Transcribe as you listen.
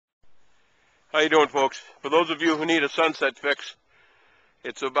How you doing, folks? For those of you who need a sunset fix,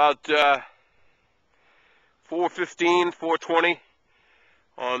 it's about 4:15, 4:20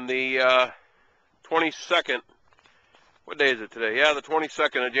 on the 22nd. What day is it today? Yeah, the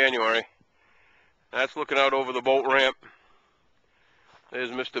 22nd of January. That's looking out over the boat ramp. There's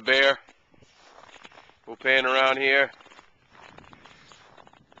Mr. Bear. We're pan around here.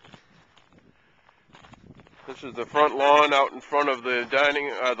 This is the front lawn out in front of the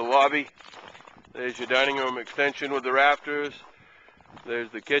the lobby. There's your dining room extension with the rafters. There's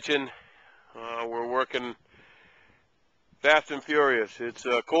the kitchen. We're working fast and furious. It's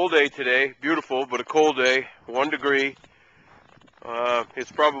a cold day today. Beautiful, but a cold day. 1 degree.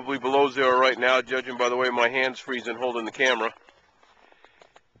 It's probably below zero right now, judging by the way my hand's freezing holding the camera.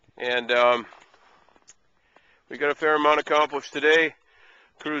 And we got a fair amount accomplished today.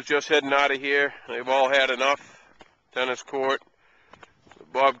 Crew's just heading out of here. They've all had enough. Tennis court, the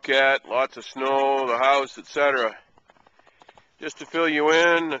bobcat, lots of snow, the house, etc. Just to fill you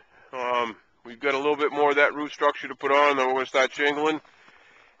in, we've got a little bit more of that roof structure to put on, then we're going to start shingling.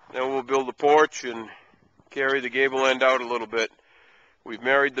 Then we'll build the porch and carry the gable end out a little bit. We've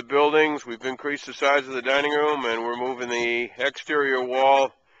married the buildings, we've increased the size of the dining room, and we're moving the exterior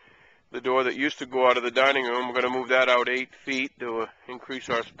wall, the door that used to go out of the dining room. We're going to move that out 8 feet to increase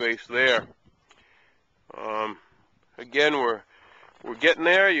our space there. Again, we're getting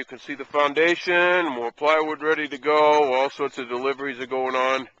there. You can see the foundation, more plywood ready to go. All sorts of deliveries are going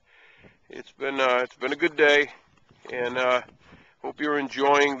on. It's been a good day, and hope you're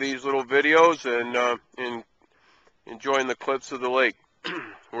enjoying these little videos and enjoying the clips of the lake.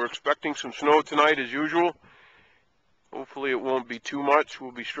 We're expecting some snow tonight as usual. Hopefully it won't be too much.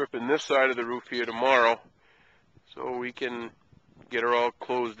 We'll be stripping this side of the roof here tomorrow so we can get her all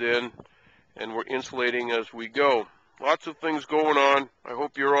closed in, and we're insulating as we go. Lots of things going on. I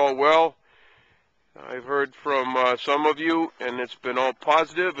hope you're all well. I've heard from some of you, and it's been all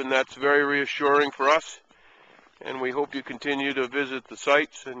positive, and that's very reassuring for us. And we hope you continue to visit the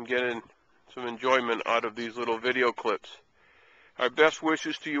sites and get some enjoyment out of these little video clips. Our best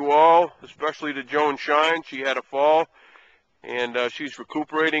wishes to you all, especially to Joan Shine. She had a fall, and she's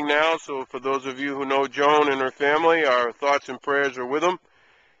recuperating now. So for those of you who know Joan and her family, our thoughts and prayers are with them.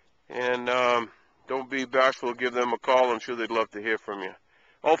 And don't be bashful, give them a call. I'm sure they'd love to hear from you.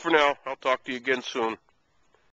 All for now. I'll talk to you again soon.